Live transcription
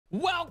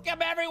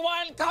Welcome,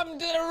 everyone. Come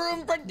to the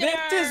room for dinner.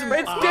 It's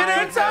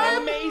dinner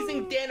time.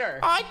 Amazing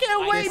dinner. I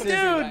can't wait,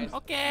 dude.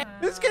 Okay.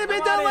 This is gonna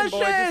be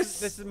delicious.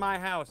 This is my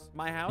house.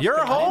 My house.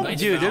 Your home, nice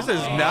dude. This is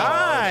house. 1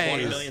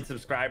 nice. million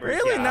subscribers.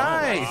 Really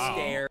nice.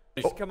 Scared.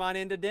 Just come on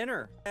into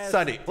dinner.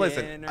 Sunday,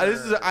 listen.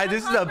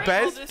 This is the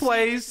best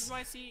place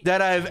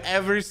that I've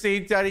ever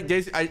seen.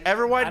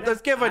 Everyone,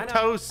 let's give a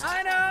toast.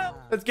 I know.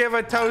 Let's give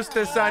a toast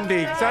to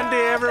Sunday.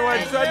 Sunday, everyone.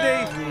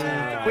 Sunday,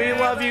 we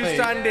love you,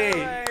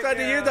 Sunday.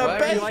 Sunday, you're the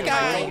best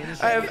guy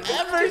I have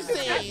ever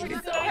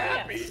seen.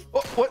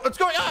 What's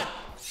going on?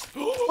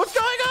 What's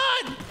going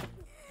on?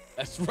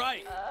 That's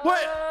right.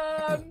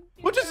 What?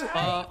 What just?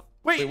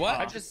 Wait, what?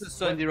 I just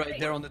saw SSundee right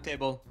there on the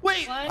table.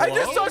 Wait, I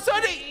just saw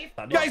Sunday.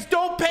 Guys,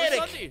 don't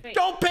panic.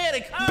 Don't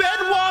panic.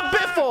 Benoit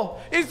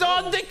Biffle is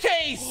on the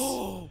case.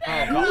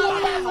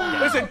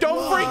 Listen,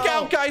 don't freak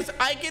out, guys.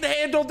 I can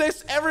handle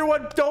this.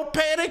 Everyone, don't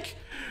panic.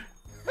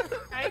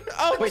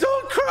 Oh,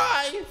 don't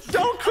cry.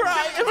 Don't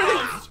cry.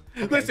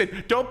 Everything.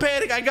 Listen, don't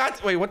panic.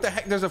 Wait, what the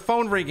heck? There's a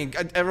phone ringing.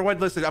 Everyone,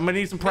 listen. I'm gonna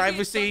need some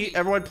privacy.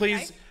 Everyone,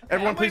 please.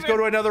 Everyone, please go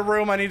to another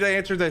room. I need to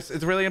answer this.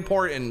 It's really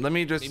important. Let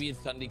me just. Maybe it's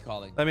SSundee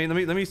calling. Let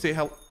me see.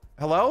 Hello?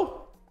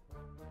 Hello?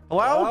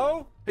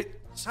 Hello? Hey,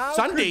 How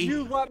SSundee? could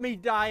you let me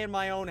die in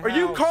my own house? Are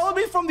you calling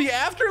me from the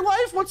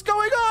afterlife? What's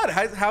going on?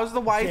 How's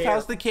the wife?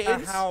 How's the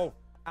kids? How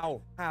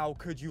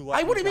could you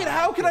let What do you mean?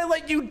 How can I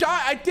let you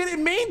die? I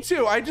didn't mean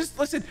to. I just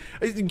listen.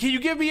 Can you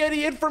give me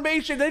any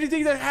information?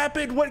 Anything that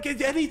happened?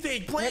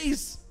 Anything,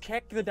 please?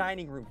 Check the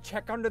dining room.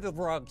 Check under the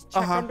rugs.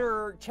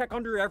 Check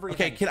under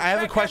everything. Okay, I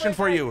have a question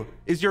for you.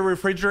 Is your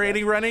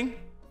refrigerator running?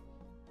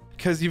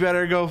 Because you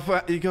better go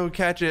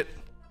catch it.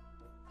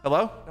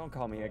 Hello? Don't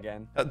call me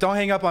again. Don't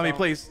hang up on me,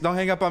 please. Don't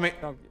hang up on me.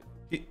 Don't.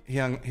 He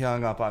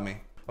hung up on me.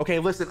 Okay,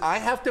 listen. I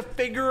have to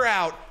figure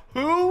out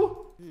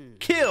who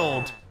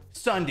killed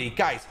SSundee.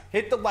 Guys,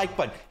 hit the like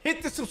button.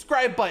 Hit the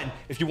subscribe button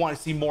if you want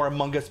to see more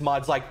Among Us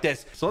mods like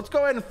this. So let's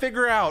go ahead and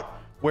figure out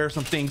where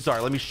some things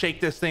are. Let me shake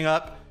this thing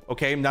up.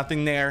 Okay,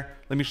 nothing there.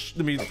 Let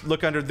me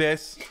look under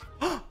this.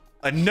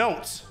 A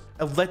note.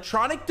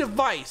 Electronic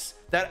device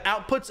that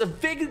outputs a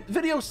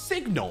video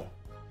signal.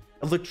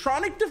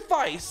 Electronic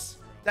device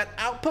that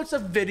outputs a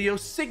video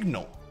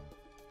signal.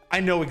 I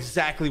know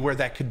exactly where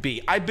that could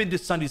be. I've been to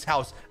SSundee's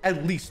house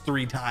at least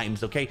 3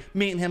 times, okay?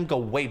 Me and him go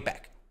way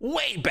back.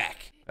 Way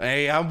back.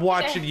 Hey, I'm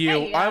watching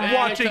you. I'm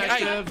watching.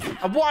 Hey,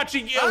 I'm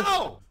watching you.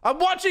 I'm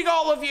watching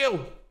all of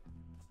you.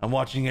 I'm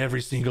watching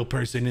every single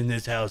person in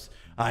this house.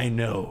 I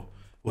know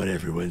what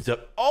everyone's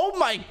up. Oh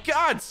my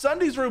God,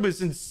 SSundee's room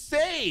is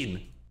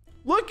insane.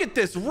 Look at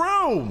this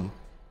room.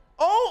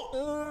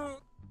 Oh,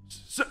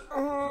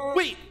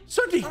 wait,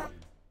 SSundee,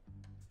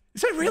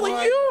 is that really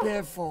you?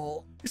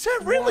 Biffle. Is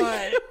that really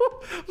you?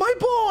 My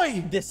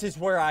boy. This is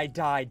where I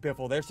died,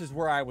 Biffle. This is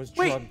where I was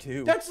drugged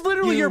too. That's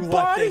literally your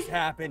body? Let this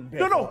happen,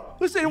 Biffle. No,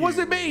 listen, it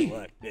wasn't me.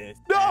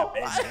 No,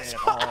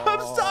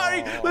 I'm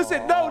sorry.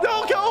 Listen, no,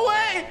 go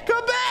away.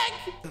 Come back.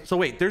 So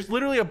wait, there's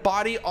literally a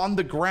body on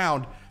the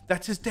ground.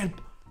 That's his dead.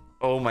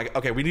 Oh my,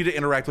 okay, we need to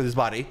interact with his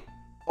body.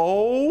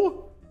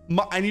 Oh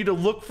my, I need to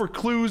look for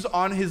clues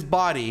on his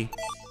body.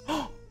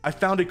 I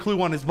found a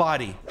clue on his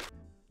body.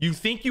 You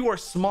think you are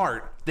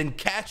smart, then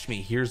catch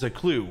me. Here's a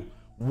clue.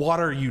 What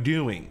are you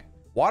doing?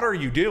 What are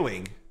you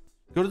doing?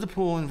 Go to the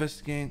pool,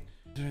 investigate.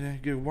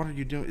 What are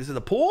you doing? Is it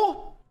the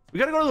pool? We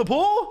gotta go to the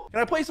pool?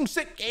 Can I play some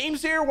sick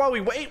games here while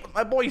we wait with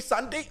my boy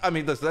SSundee? I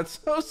mean, listen, that's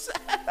so sad.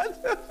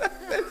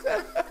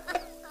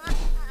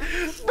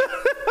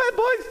 My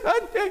boy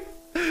SSundee.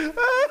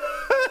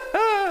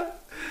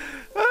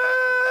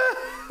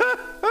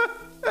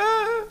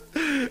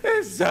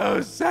 It's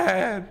so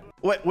sad.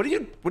 What are you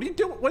doing? What are you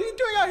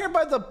doing out here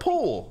by the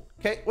pool?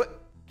 Okay,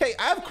 okay,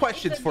 I have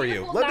questions for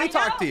you. Let me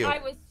talk to you. I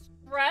was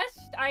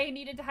stressed. I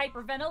needed to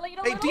hyperventilate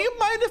a little. Hey, do you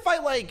mind if I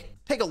like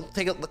take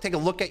a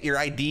look at your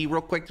ID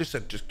real quick? Just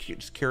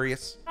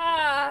curious.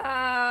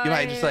 You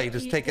might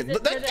just take it.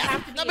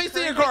 Let me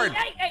see your card.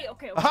 Hey,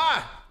 okay.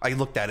 Aha! I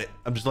looked at it.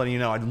 I'm just letting you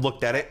know. I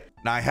looked at it.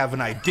 Now I have an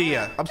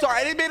idea. I'm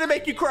sorry. I didn't mean to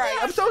make you cry.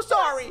 I'm so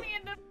sorry.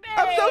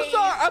 I'm so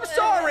sorry. I'm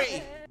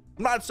sorry.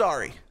 I'm not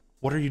sorry.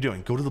 What are you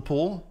doing? Go to the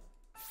pool?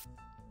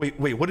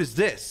 Wait, what is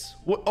this?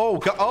 What? Oh,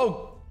 God.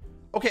 Oh,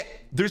 okay.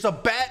 There's a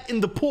bat in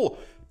the pool.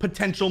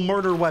 Potential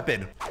murder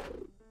weapon.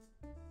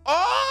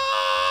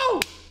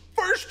 Oh,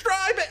 first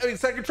try, I mean,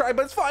 second try,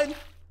 but it's fine.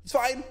 It's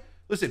fine.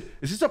 Listen,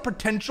 is this a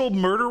potential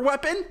murder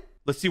weapon?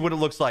 Let's see what it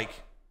looks like.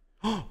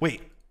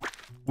 Wait,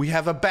 we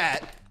have a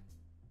bat.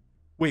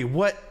 Wait,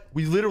 what?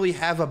 We literally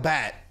have a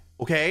bat,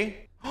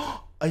 okay?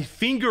 A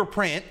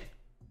fingerprint.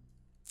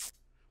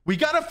 We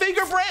got a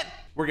fingerprint.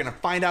 We're gonna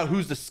find out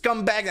who's the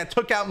scumbag that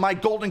took out my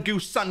golden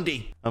goose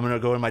SSundee. I'm gonna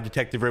go in my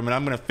detective room and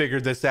I'm gonna figure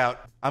this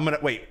out.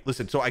 Wait,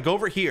 listen, so I go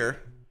over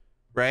here,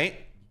 right?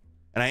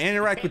 And I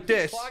interact with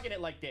this. Clogging it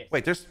like this.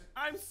 Wait, there's...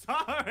 I'm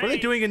sorry. What are they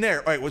doing in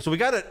there? All right, well, so we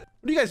gotta...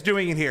 What are you guys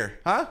doing in here,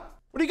 huh?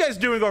 What are you guys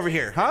doing over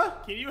here, huh?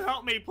 Can you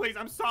help me, please?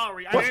 I'm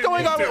sorry. What's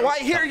going on? Why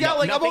I hear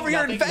yelling? I'm over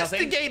here nothing,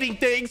 investigating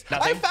things.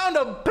 I found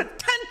a potential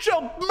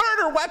potential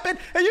murder weapon,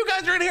 and you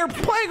guys are in here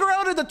playing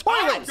around in the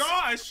toilets. Oh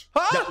gosh.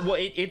 Huh? No, well,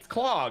 it's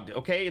clogged.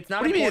 Okay, it's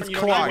not. What do you mean important.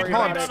 it's don't need to clogged? worry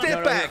Hold on, about it. step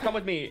No, back. come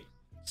with me.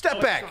 Step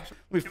Oh, back. gosh. Let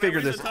me Can I figure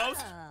read this. the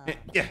toast?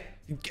 Yeah.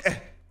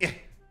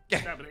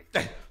 What's happening?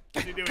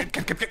 What are you doing?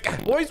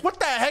 Boys, what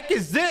the heck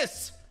is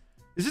this?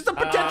 Is this a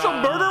potential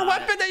murder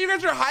weapon that you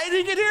guys are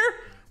hiding in here?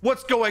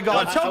 What's going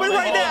on? Tell me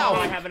right now.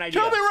 I have an idea.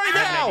 Tell me right I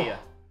have an now. idea.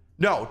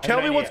 No, tell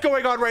me an what's idea.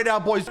 going on right now,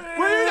 boys. What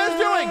are you guys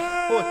doing?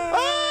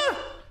 Ah!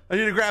 I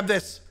need to grab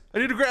this. I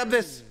need to grab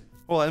this.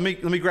 Hold on,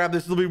 let me grab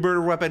this little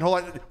murder weapon.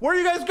 Hold on. Where are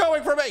you guys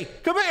going from me?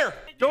 Come here.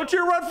 Don't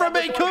you run from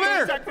me. Come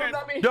here.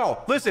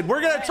 No, listen,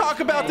 we're going to talk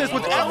about this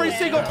with every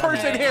single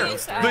person here.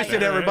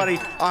 Listen, everybody,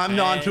 I'm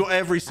on to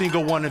every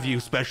single one of you,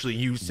 especially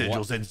you,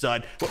 Sigils and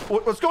Zud.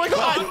 What's going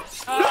on? No,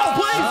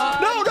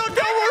 please. No, don't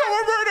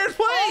more murders,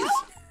 please.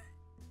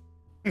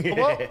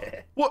 Hello?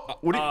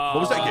 What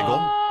was that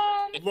giggle?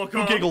 Look You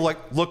up. giggle like,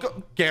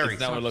 look, Gary. Is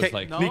that what it looks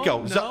Okay, like?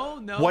 Nico,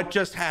 No, what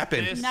just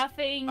happened?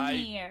 Nothing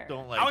here.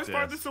 Don't like I was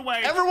farthest away.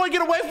 Everyone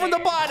get away from the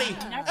body!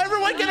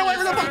 Everyone get away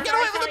from the body! Get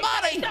away from the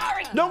body!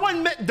 Sorry. No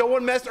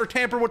one mess or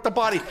tamper with the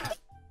body.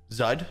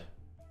 Zud,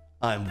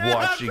 I'm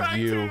watching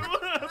you.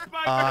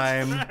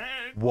 I'm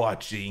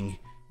watching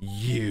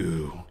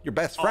you. Your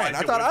best friend.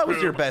 I thought I was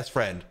your best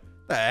friend.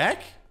 The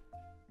heck?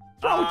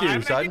 What's wrong with you,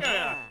 Zud?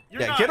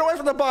 Yeah, get away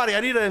from the body. I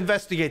need to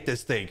investigate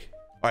this thing.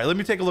 All right, let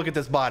me take a look at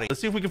this body. Let's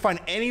see if we can find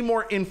any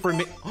more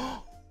information.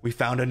 We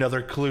found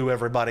another clue,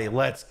 everybody.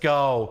 Let's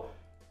go.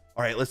 All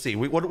right, let's see.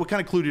 What kind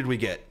of clue did we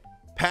get?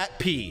 Pat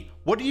P.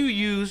 What do you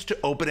use to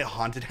open a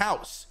haunted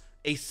house?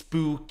 A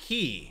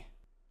spooky.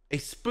 A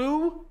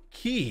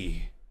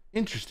spooky.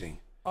 Interesting.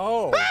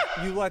 Oh,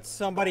 you let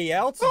somebody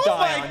else Oh die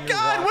my on your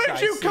God, watch,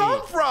 where'd you I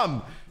come see.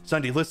 from?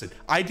 SSundee, listen.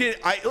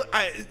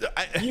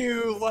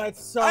 You let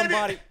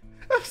somebody.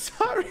 I'm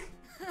sorry.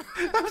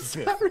 I'm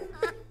sorry.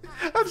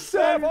 I'm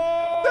sorry.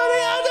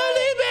 Don't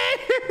leave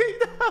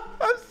me. No,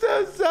 I'm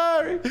so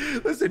sorry.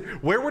 Listen,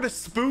 where would a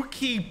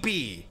spooky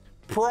be?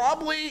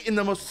 Probably in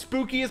the most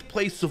spookiest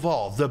place of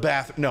all, the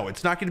bathroom. No,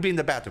 it's not going to be in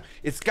the bathroom.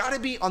 It's got to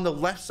be on the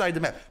left side of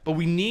the map. But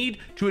we need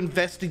to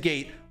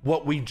investigate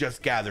what we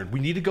just gathered. We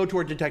need to go to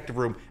our detective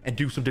room and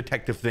do some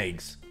detective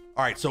things.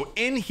 All right, so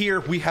in here,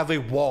 we have a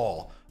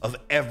wall of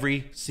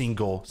every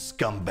single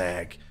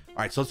scumbag. All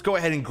right, so let's go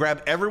ahead and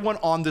grab everyone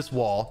on this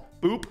wall.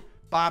 Boop,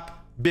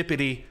 bop,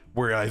 bippity,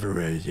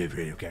 wherever it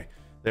is. Okay,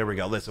 there we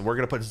go. Listen, we're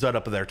going to put Zud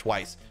up there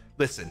twice.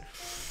 Listen,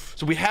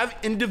 so we have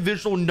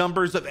individual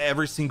numbers of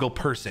every single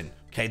person.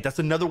 Okay, that's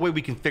another way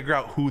we can figure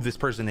out who this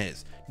person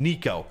is.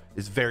 Nico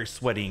is very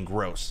sweaty and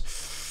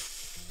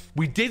gross.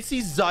 We did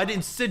see Zud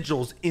and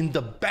Sigils in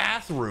the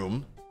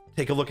bathroom.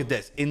 Take a look at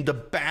this. In the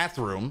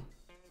bathroom.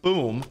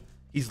 Boom.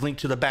 He's linked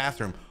to the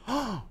bathroom.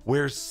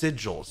 Where's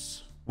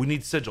Sigils? We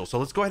need Sigils. So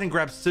let's go ahead and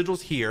grab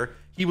Sigils here.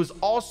 He was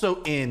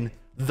also in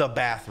the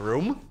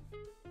bathroom.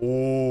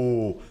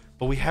 Oh,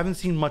 but we haven't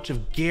seen much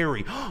of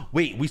Gary.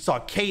 Wait, we saw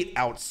Kate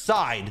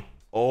outside.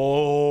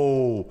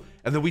 Oh,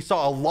 and then we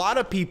saw a lot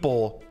of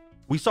people.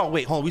 We saw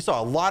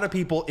a lot of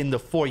people in the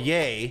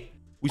foyer.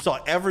 We saw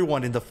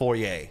everyone in the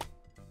foyer,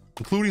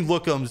 including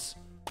Lookham's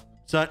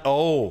son.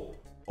 Oh,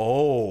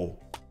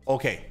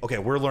 okay.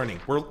 We're learning.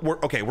 We're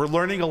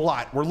learning a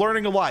lot. We're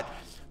learning a lot.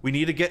 We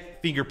need to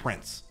get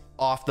fingerprints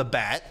off the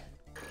bat.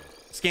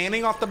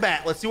 Scanning off the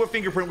bat. Let's see what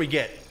fingerprint we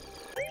get.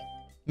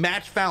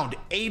 Match found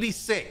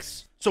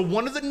 86. So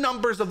one of the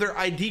numbers of their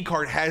ID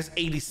card has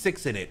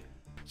 86 in it.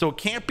 So it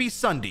can't be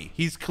SSundee.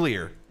 He's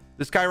clear.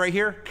 This guy right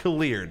here,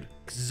 cleared.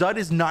 Zud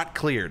is not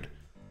cleared.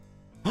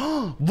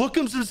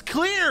 Lookham's is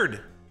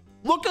cleared.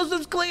 Lookham's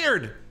is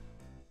cleared.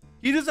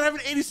 He doesn't have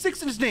an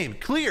 86 in his name.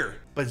 Clear.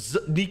 But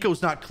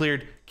Nico's not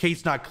cleared.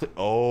 Kate's not clear.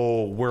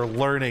 Oh, we're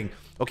learning.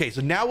 Okay,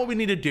 so now what we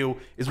need to do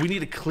is we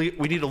need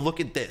to look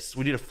at this.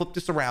 We need to flip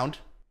this around.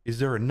 Is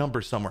there a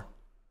number somewhere?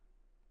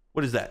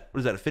 What is that? What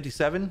is that? A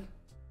 57?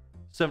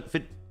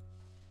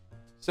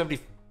 70?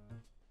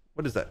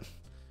 What is that?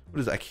 What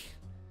is that?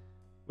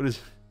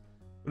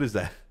 What is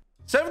that?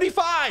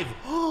 75!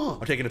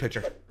 I'm taking a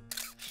picture.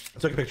 I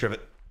took a picture of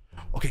it.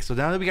 Okay, so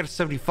now that we got a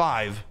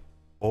 75.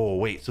 Oh,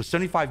 wait. So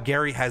 75,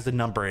 Gary has the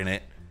number in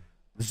it.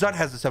 Zud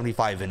has the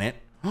 75 in it.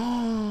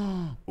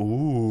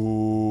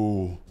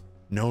 Ooh.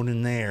 Known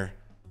in there.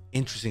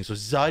 Interesting. So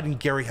Zud and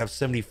Gary have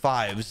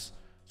 75s.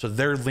 So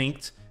they're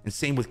linked. And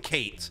same with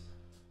Kate.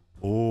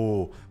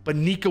 Oh, but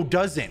Nico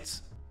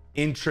doesn't.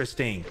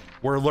 Interesting.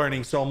 We're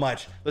learning so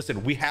much.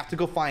 Listen, we have to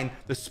go find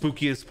the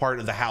spookiest part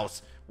of the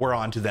house. We're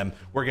on to them.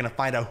 We're going to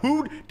find out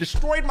who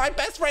destroyed my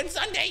best friend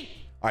SSundee.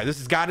 All right, this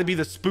has got to be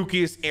the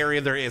spookiest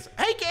area there is.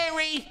 Hey,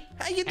 Gary.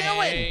 How you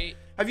doing?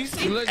 Have you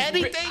seen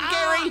anything,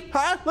 Gary?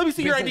 Huh? Let me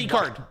see your ID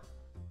card.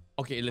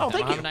 Okay, listen, I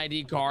don't have an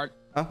ID card,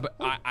 Huh? but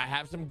I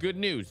have some good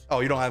news. Oh,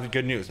 you don't have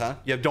good news, huh?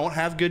 You don't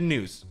have good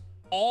news.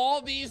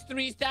 All these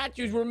 3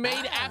 statues were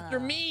made after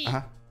me.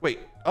 Wait.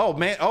 Oh,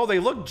 man. Oh, they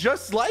look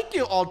just like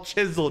you, all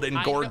chiseled and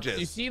I know. gorgeous.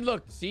 You see,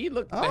 look, the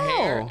Oh,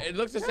 hair. It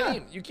looks the yeah.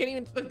 same. You can't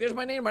even look. There's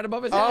my name right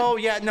above his head. Oh,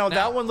 yeah. No, Now-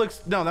 that one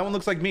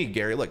looks like me,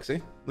 Gary. Look,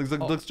 see?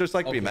 Looks just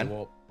like me, man.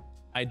 Well,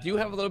 I do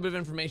have a little bit of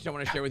information I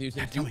want to share with you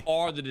since you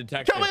are the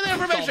detective. Tell me the You're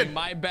information. solving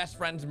my best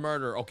friend's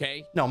murder,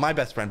 okay? No, my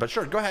best friend, but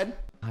sure, go ahead.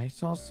 I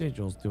saw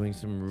Sigils doing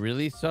some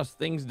really sus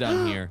things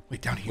down here.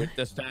 Wait, down here? With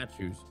the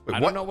statues. Wait, I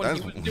don't know what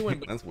he was doing,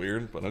 but that's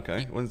weird, but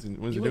okay. What's he he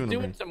doing? was over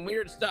doing here? some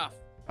weird stuff.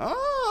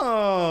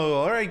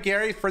 Oh, all right,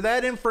 Gary. For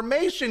that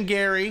information,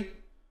 Gary,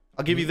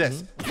 I'll give you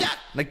this. Yeah,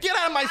 now get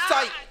out of my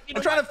sight.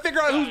 I'm trying to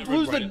figure out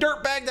who's the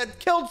dirtbag that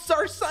killed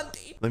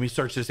SSundee. Let me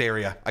search this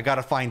area. I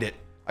gotta find it.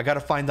 I gotta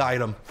find the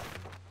item.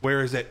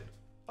 Where is it?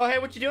 Oh, hey,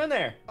 what you doing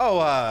there?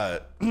 Oh,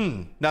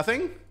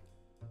 nothing.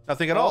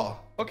 Nothing at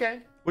all. Okay.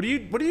 What are you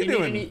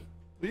doing?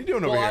 What are you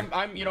doing over Well,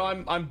 here?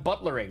 I'm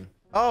butlering.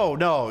 Oh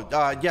no.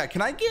 Yeah.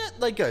 Can I get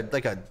like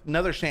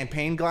another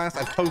champagne glass?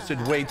 I've toasted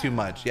way too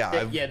much.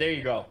 Yeah. Yeah, there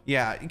you go.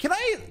 Yeah. Can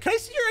I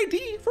see your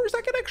ID for a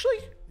second, actually?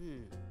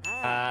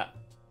 I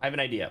have an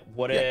idea.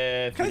 What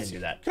if we didn't do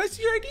that? Can I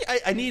see your ID?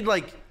 I need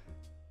like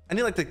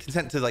the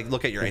consent to like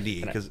look at your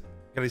ID because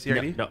can I see your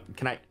ID? No,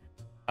 can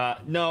I?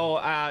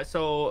 No.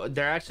 So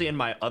they're actually in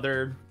my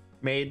other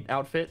maid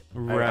outfit. I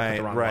put the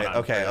Right. wrong Right. one on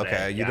Okay. for today.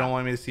 Okay. You Yeah. don't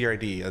want me to see your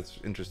ID. That's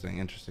interesting.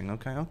 Interesting.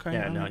 Okay. Okay.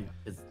 Yeah. all No. right.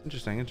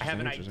 Interesting. I have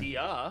an interesting.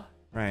 idea.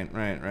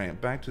 Right.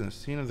 Back to the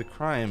scene of the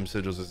crime,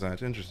 Sigils is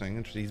that.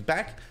 Interesting. He's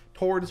back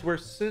towards where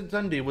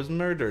SSundee was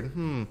murdered.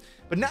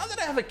 But now that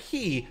I have a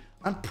key,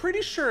 I'm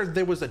pretty sure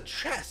there was a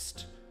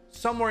chest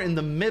somewhere in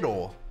the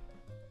middle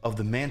of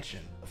the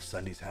mansion of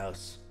SSundee's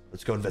house.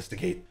 Let's go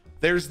investigate.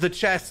 There's the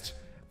chest.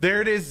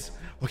 There it is.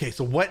 Okay,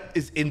 so what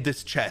is in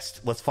this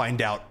chest? Let's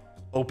find out.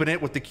 Open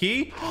it with the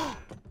key.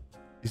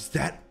 Is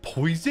that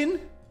poison?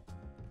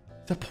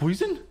 Is that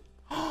poison?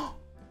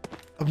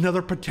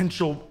 Another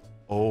potential.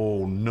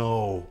 Oh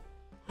no.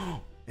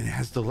 And it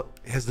has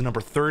the number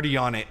 30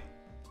 on it.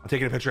 I'm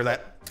taking a picture of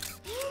that.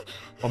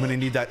 I'm gonna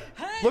need that.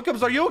 Hey.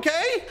 Lookums, are you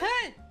okay?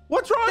 Hey!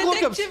 What's wrong,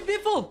 Lookums? Detective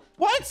Biffle!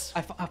 What?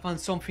 I found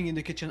something in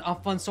the kitchen. I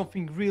found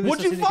something really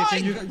What'd sus you in the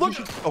kitchen. find?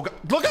 Look, oh God.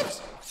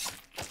 Lookums!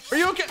 Are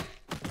you okay?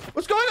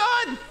 What's going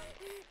on?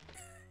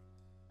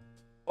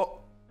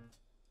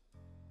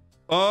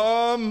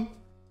 Oh.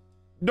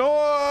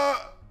 No.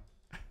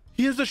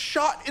 He has a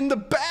shot in the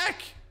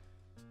back.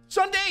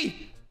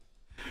 SSundee!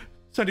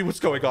 SSundee, what's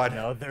going on?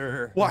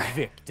 Another Why?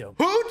 victim.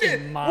 Who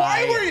did? in Why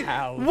my were you?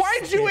 house,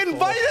 Why'd you Biffle.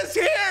 invite us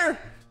here?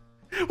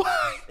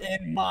 Why?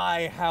 In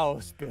my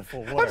house,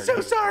 Biffle. I'm so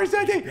sorry,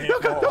 SSundee. No,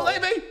 Biffle. don't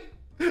let me.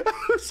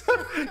 I'm so,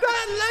 not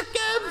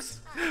Lookums,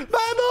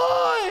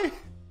 my boy.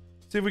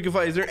 See if we can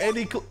find. Is there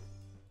any?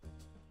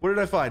 What did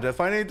I find? Did I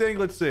find anything?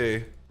 Let's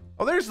see.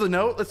 Oh, there's the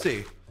note. Let's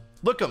see.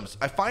 Lookums,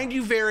 I find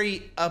you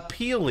very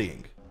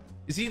appealing.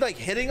 Is he like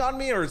hitting on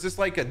me, or is this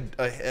like a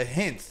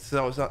hint?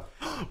 So it's not.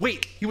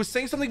 Wait, he was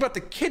saying something about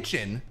the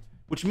kitchen,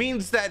 which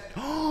means that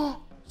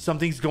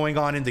something's going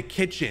on in the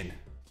kitchen.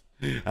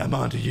 I'm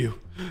onto you.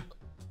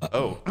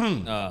 Oh,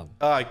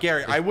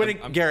 Gary, I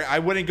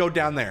wouldn't go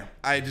down there.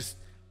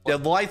 The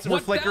lights were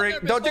flickering.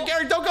 Down there,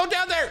 Gary, don't go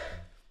down there.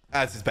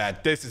 This is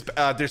bad.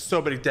 There's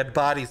so many dead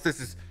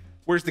bodies.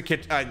 Where's the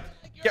kitchen?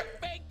 You're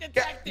a fake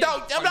detective.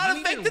 No, I'm not a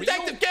You fake even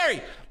detective, real?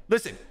 Gary.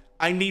 Listen,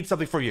 I need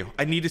something for you.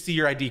 I need to see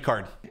your ID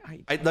card.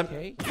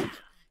 Okay.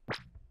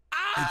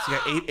 It's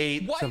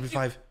 88 Why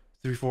 75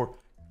 34.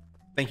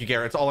 Thank you,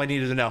 Gary. That's all I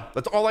needed to know.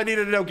 That's all I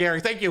needed to know, Gary.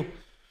 Thank you.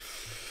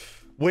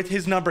 With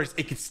his numbers,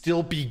 it could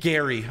still be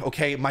Gary.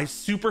 Okay, my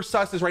super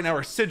susses right now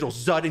are Sigil,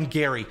 Zud, and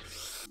Gary.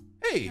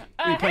 Hey,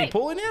 are you playing hey.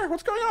 pool in here?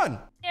 What's going on?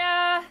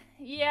 Yeah.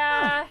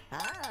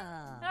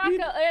 What are you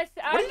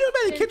doing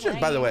by the kitchen,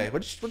 by the way?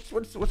 What's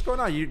going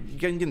on? You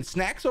getting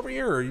snacks over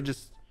here, or are you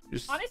just?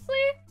 Honestly,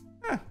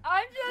 Eh.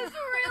 I'm just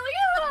really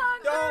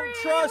hungry. Don't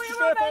trust we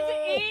were meant to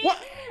Biffle. eat.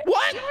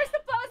 What? You were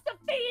supposed to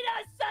feed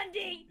us,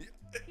 SSundee.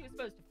 He was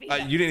supposed to feed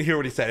us. You didn't hear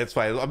what he said. It's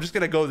fine. I'm just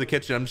gonna go to the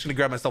kitchen. I'm just gonna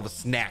grab myself a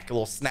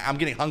little snack. I'm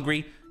getting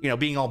hungry. You know,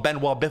 being all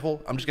Benoit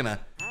Biffle. I'm just gonna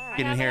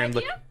get in here and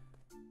look.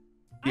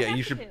 Yeah,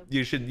 you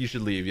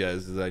should leave. Yeah,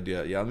 this is the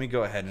idea. Yeah, let me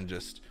go ahead and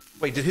just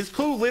wait. Did his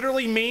clue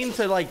literally mean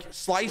to like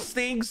slice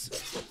things?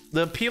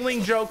 The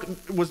peeling joke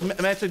was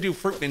meant to do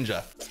Fruit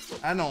Ninja.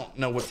 I don't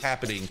know what's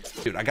happening,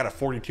 dude. I got a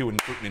 42 in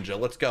Fruit Ninja.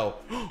 Let's go.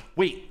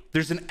 Wait,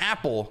 there's an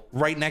apple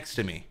right next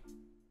to me.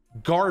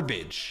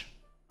 Garbage.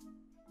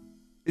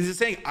 Is it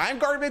saying I'm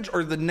garbage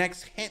or the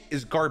next hint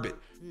is garbage?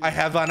 I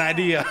have an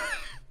idea.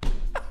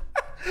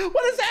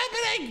 What is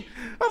happening?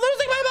 I'm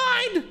losing my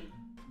mind.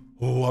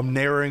 Oh, I'm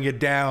narrowing it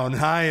down.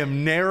 I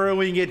am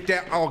narrowing it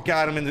down. Oh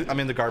God, I'm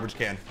in the garbage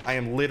can. I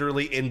am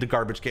literally in the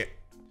garbage can.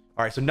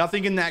 All right, so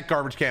nothing in that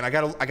garbage can. I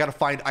gotta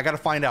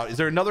find out. Is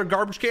there another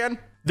garbage can?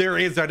 There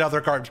is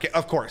another garbage can.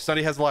 Of course,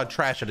 Sunny has a lot of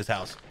trash at his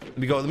house. Let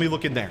me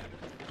look in there.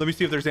 Let me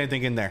see if there's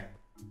anything in there.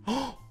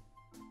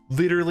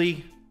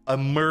 Literally a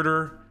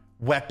murder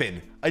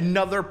weapon.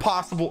 Another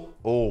possible.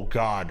 Oh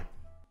God.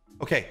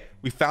 Okay,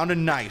 we found a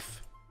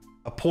knife,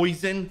 a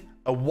poison,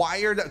 a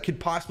wire that could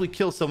possibly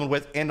kill someone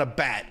with, and a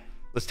bat.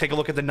 Let's take a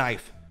look at the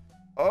knife.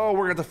 Oh,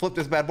 we're gonna flip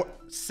this bad boy.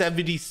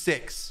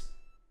 76.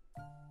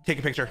 Take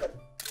a picture.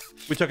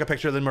 We took a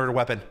picture of the murder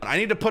weapon. I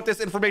need to put this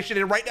information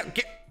in right now.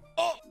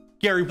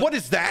 Gary, what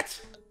is that?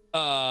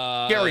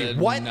 Gary,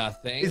 what?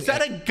 Nothing. Is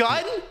that a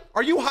gun?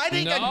 Are you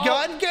hiding a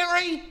gun,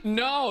 Gary?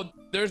 No,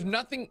 there's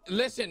nothing.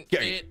 Listen,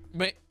 Gary.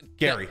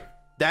 Gary,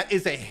 that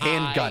is a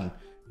handgun.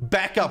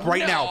 Back up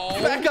right now.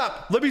 Back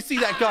up. Let me see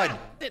that gun.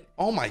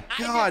 Oh my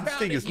God, this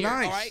thing is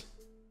nice. All right?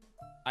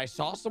 I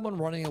saw someone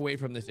running away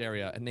from this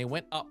area, and they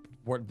went up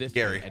toward this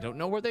Gary. way. I don't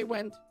know where they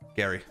went.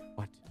 Gary.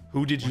 What?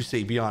 Who did you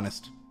see? Be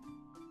honest.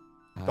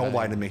 Don't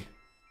lie to me.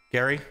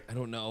 Gary? I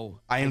don't know.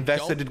 I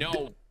invested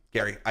No.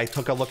 Gary, I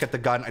took a look at the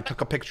gun. I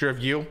took a picture of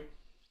you.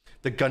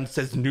 The gun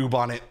says noob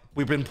on it.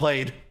 We've been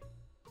played.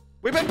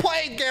 We've been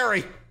played,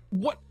 Gary.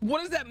 What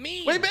does that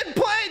mean? We've been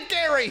played,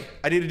 Gary.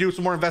 I need to do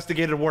some more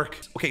investigative work.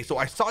 Okay, so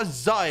I saw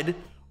Zud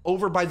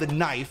over by the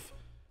knife,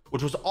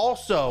 which was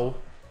also...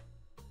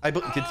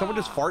 Did someone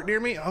just fart near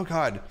me? Oh,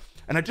 God.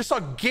 And I just saw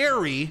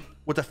Gary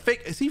with a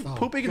fake... Is he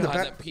pooping in the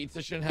back? That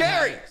pizza shouldn't have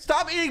Gary, had.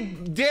 stop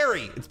eating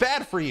dairy. It's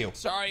bad for you.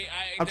 Sorry.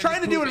 I'm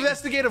trying to do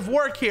investigative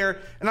work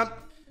here, and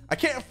I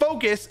can't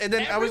focus, and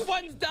then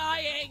Everyone's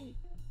dying.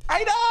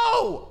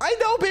 I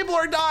know people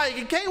are dying.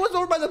 And Kate was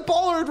over by the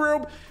Pollard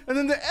room, and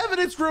then the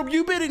evidence room.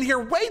 You've been in here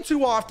way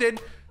too often.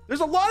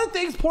 There's a lot of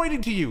things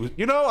pointing to you.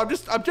 You know, I'm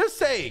just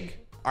saying.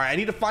 All right, I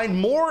need to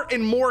find more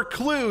and more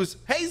clues.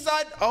 Hey,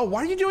 Zud. Oh,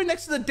 what are you doing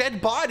next to the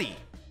dead body?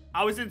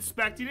 I was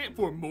inspecting it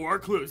for more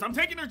clues. I'm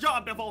taking her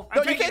job, Biffle.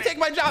 No, you can't take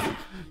my job.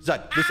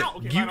 Zud, listen,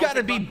 you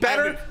gotta be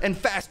better and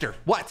faster.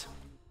 What?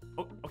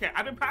 Okay,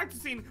 I've been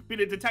practicing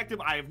being a detective.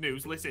 I have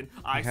news. Listen,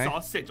 I saw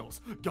Sigils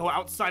go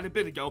outside a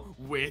bit ago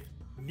with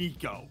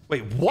Nico.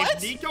 Wait, what?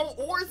 If Nico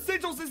or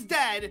Sigils is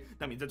dead,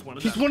 that means it's one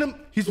of them.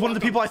 He's one of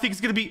the people I think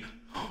is gonna be.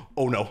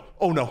 Oh no!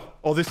 Oh no!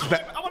 Oh, this is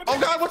bad. Oh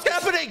God, what's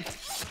happening?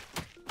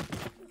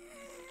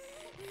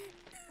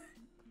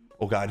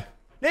 Oh God,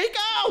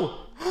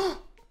 Nico!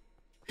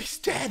 He's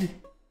dead.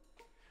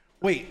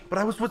 Wait, but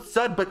I was with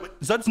Zud, but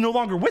Zud's no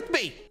longer with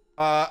me.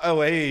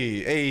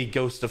 Hey,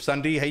 Ghost of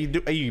SSundee, how you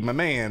do? Hey, my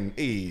man.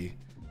 Hey,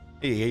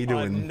 how you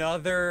doing?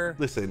 Another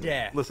listen.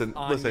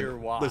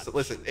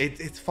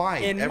 It's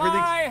fine. In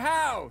my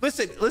house.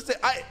 Listen.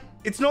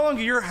 It's no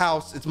longer your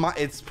house.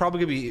 It's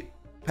probably gonna be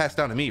passed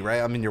down to me, right?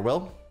 I'm in your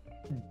will.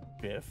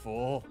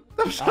 Biffle.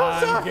 I'm so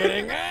sorry. I'm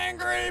getting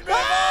angry,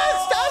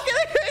 Biffle. Stop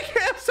getting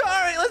angry. I'm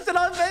sorry. Listen,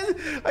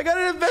 I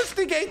gotta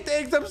investigate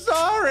things. I'm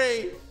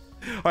sorry.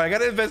 All right, I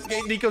gotta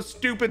investigate Nico's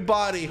stupid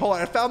body. Hold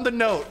on, I found the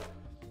note.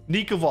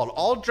 Nico Vault,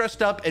 all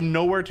dressed up and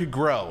nowhere to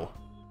grow.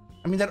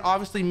 I mean, that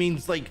obviously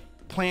means like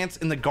plants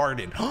in the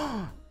garden.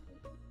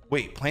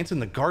 Wait, plants in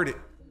the garden.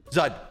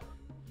 Zud.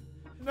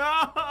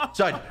 No.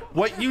 Zud,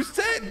 what you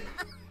said?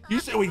 You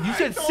said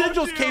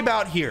Sigils came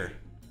out here.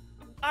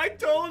 I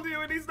told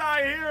you, and he's not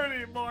here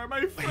anymore,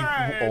 my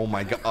friend. Oh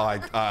my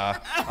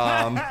God.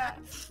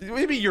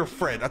 Maybe your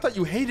friend. I thought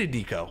you hated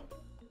Nico.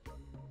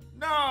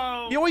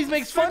 No. He always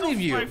makes fun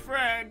of you. My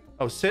friend.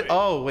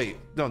 Oh, wait.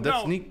 No,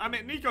 that's Nico. I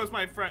mean, Nico's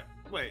my friend.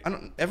 Wait.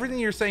 Everything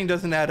you're saying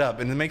doesn't add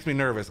up, and it makes me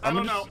nervous. I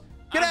don't know.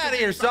 Get out of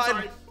here,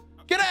 son.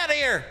 Get out of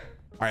here.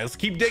 All right, let's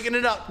keep digging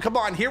it up. Come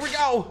on, here we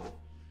go.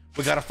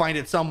 We gotta find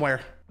it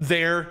somewhere.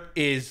 There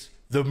is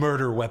the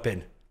murder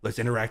weapon. Let's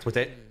interact with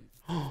it.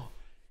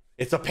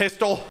 It's a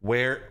pistol.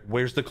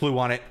 Where's the clue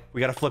on it?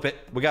 We gotta flip it.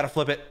 We gotta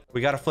flip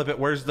it.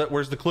 Where's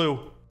the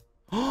clue?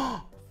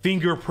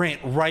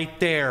 Fingerprint right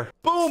there.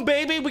 Boom,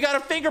 baby. We got a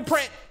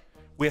fingerprint.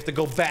 We have to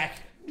go back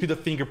to the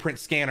fingerprint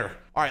scanner.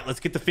 All right, let's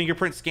get the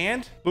fingerprint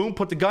scanned. Boom,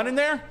 put the gun in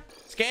there.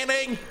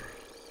 Scanning.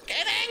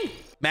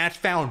 Match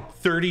found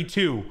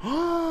 32.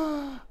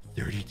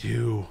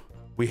 32.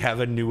 We have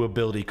a new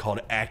ability called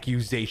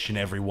accusation,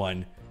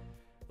 everyone.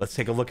 Let's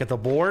take a look at the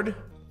board.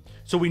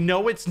 So we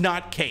know it's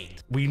not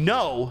Kate. We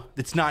know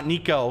it's not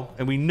Nico.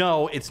 And we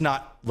know it's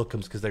not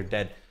Lookums because they're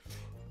dead.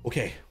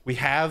 Okay, we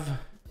have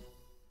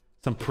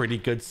some pretty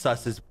good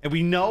susses. And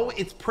we know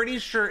it's pretty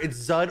sure it's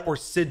Zud or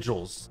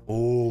Sigils.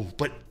 Oh,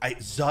 but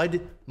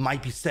Zud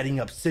might be setting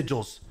up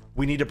Sigils.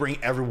 We need to bring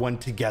everyone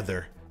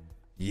together.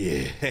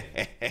 Yeah,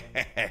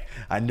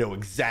 I know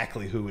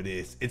exactly who it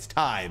is. It's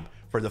time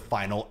for the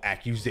final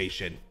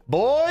accusation.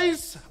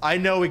 Boys, I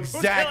know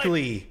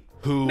exactly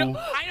who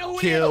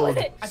killed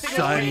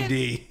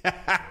SSundee.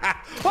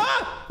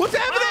 Ah, what's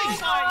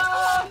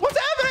happening? What's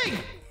happening?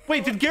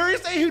 Wait, did Gary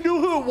say who knew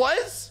who it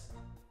was?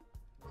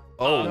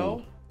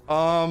 Oh,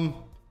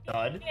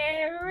 Dud.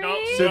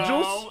 Sigils?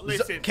 No,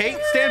 listen. Kate,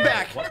 stand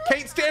back.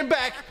 Kate, stand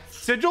back.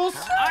 Sigils?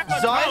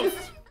 Zud?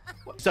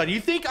 Zud, you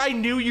think I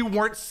knew you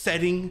weren't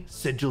setting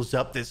Sigils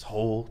up this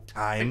whole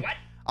time?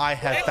 I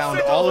have found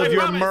Sigils, all of I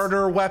your promise.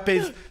 murder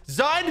weapons.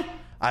 Zud,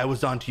 I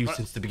was on to you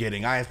since the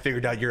beginning. I have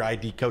figured out your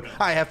ID code.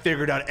 I have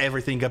figured out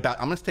everything about...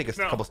 I'm going to take a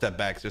couple step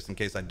backs just in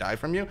case I die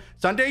from you.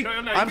 SSundee,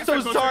 No, I'm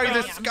so sorry,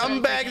 this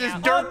scumbag, this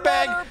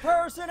dirtbag. Another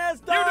person has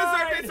You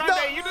died. deserve it,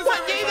 SSundee. You deserve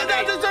What? it. You did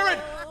not deserve it.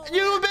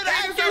 You've been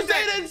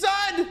accusated,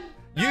 son.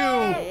 You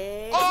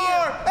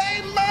are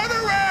a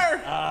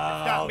murderer.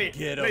 I'll me.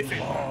 get him. Listen.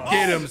 all.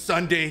 Get him,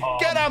 SSundee.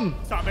 Get him.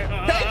 Stop it. Take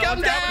him that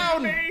was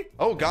down. me.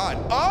 Oh, God.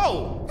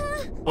 Oh.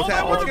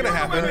 What's going to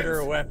happen?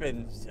 Murder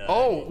weapons.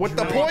 Oh, with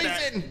the I want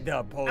that. poison. The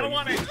I poison. don't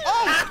want it.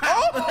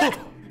 Oh.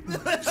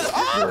 Drink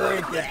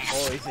that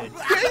poison.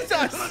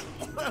 Jesus.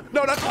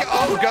 No, not the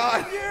Oh,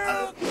 God.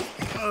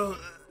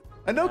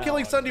 I know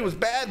killing SSundee was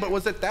bad, but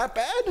was it that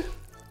bad?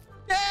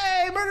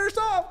 Yay, murder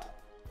solved.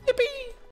 Yippee.